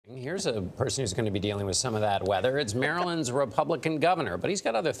Here's a person who's going to be dealing with some of that weather. It's Maryland's Republican governor, but he's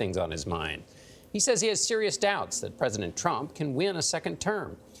got other things on his mind. He says he has serious doubts that President Trump can win a second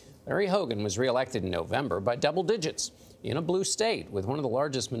term. Larry Hogan was reelected in November by double digits in a blue state with one of the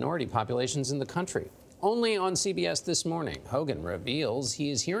largest minority populations in the country. Only on CBS This Morning, Hogan reveals he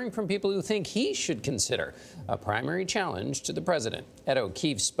is hearing from people who think he should consider a primary challenge to the president. Ed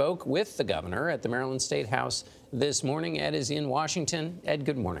O'Keefe spoke with the governor at the Maryland State House this morning. Ed is in Washington. Ed,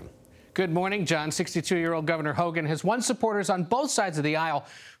 good morning. Good morning, John. 62-year-old Governor Hogan has won supporters on both sides of the aisle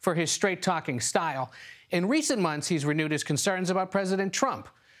for his straight-talking style. In recent months, he's renewed his concerns about President Trump.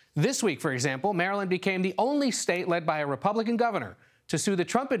 This week, for example, Maryland became the only state led by a Republican governor to sue the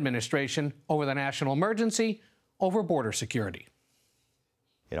Trump administration over the national emergency over border security.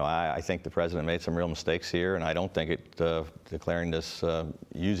 You know, I think the president made some real mistakes here, and I don't think declaring this,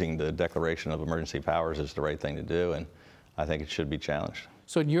 using the declaration of emergency powers is the right thing to do, and I think it should be challenged.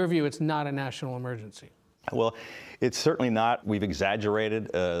 So in your view, it's not a national emergency? Well, it's certainly not. We've exaggerated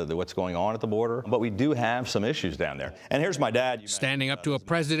what's going on at the border, but we do have some issues down there. And here's my dad. Standing up to a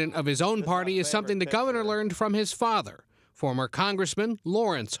president of his own party is something the governor learned from his father, former Congressman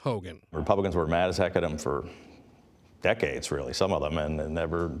Lawrence Hogan. Republicans were mad as heck at him for decades, really, some of them, and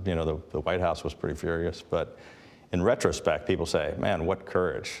never, you know, the White House was pretty furious. But in retrospect, people say, man, what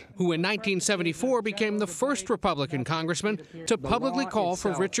courage. Who in 1974 became the first Republican congressman to publicly call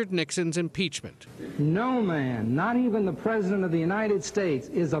for Richard Nixon's impeachment. No man, not even the President of the United States,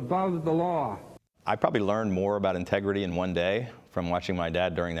 is above the law. I probably learned more about integrity in one day from watching my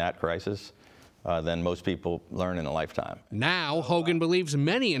dad during that crisis than most people learn in a lifetime. Now, Hogan believes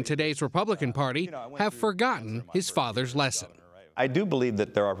many in today's Republican Party have forgotten his father's lesson. I do believe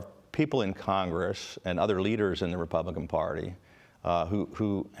that there are people in Congress and other leaders in the Republican Party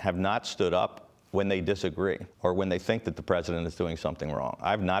who have not stood up when they disagree or when they think that the president is doing something wrong.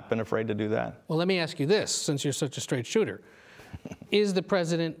 I've not been afraid to do that. Well, let me ask you this, since you're such a straight shooter. Is the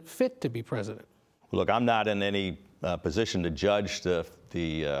president fit to be president? Look, I'm not in any position to judge the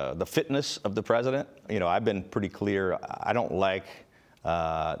fitness of the president. You know, I've been pretty clear. I don't like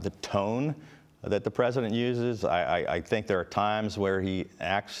the tone that the president uses. I think there are times where he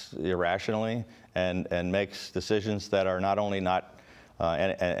acts irrationally and makes decisions that are not only not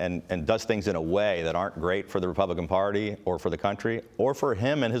and does things in a way that aren't great for the Republican Party or for the country or for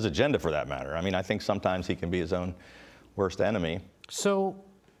him and his agenda, for that matter. I mean, I think sometimes he can be his own worst enemy. So,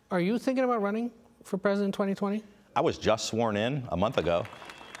 are you thinking about running for president in 2020? I was just sworn in a month ago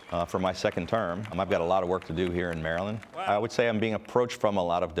for my second term. I've got a lot of work to do here in Maryland. Wow. I would say I'm being approached from a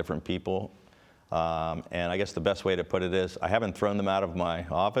lot of different people. And I guess the best way to put it is I haven't thrown them out of my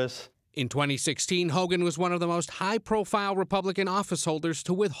office. In 2016, Hogan was one of the most high-profile Republican office holders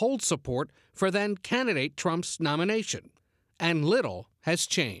to withhold support for then-candidate Trump's nomination. And little has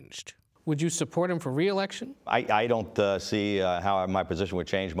changed. Would you support him for re-election? I don't see how my position would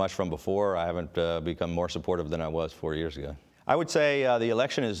change much from before. I haven't become more supportive than I was 4 years ago. I would say the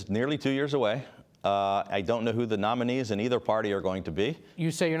election is nearly 2 years away. I don't know who the nominees in either party are going to be. You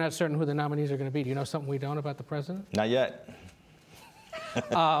say you're not certain who the nominees are going to be. Do you know something we don't about the president? Not yet.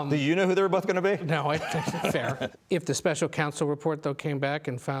 Do you know who they're both going to be? No, I think it's fair. If the special counsel report, though, came back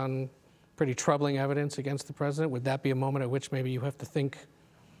and found pretty troubling evidence against the president, would that be a moment at which maybe you have to think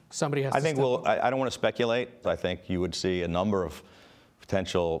somebody has to step up? I don't want to speculate. I think you would see a number of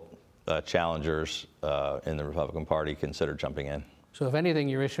potential challengers in the Republican Party consider jumping in. So if anything,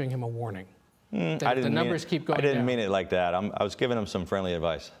 you're issuing him a warning. The numbers keep going down. I didn't mean it like that. I was giving him some friendly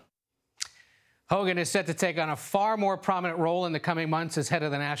advice. Hogan is set to take on a far more prominent role in the coming months as head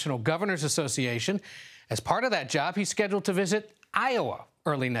of the National Governors Association. As part of that job, he's scheduled to visit Iowa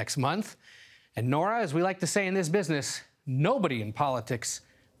early next month. And Norah, as we like to say in this business, nobody in politics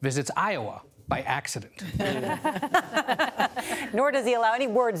visits Iowa by accident. Nor does he allow any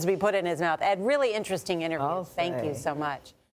words to be put in his mouth. Ed, really interesting interview. Thank you so much.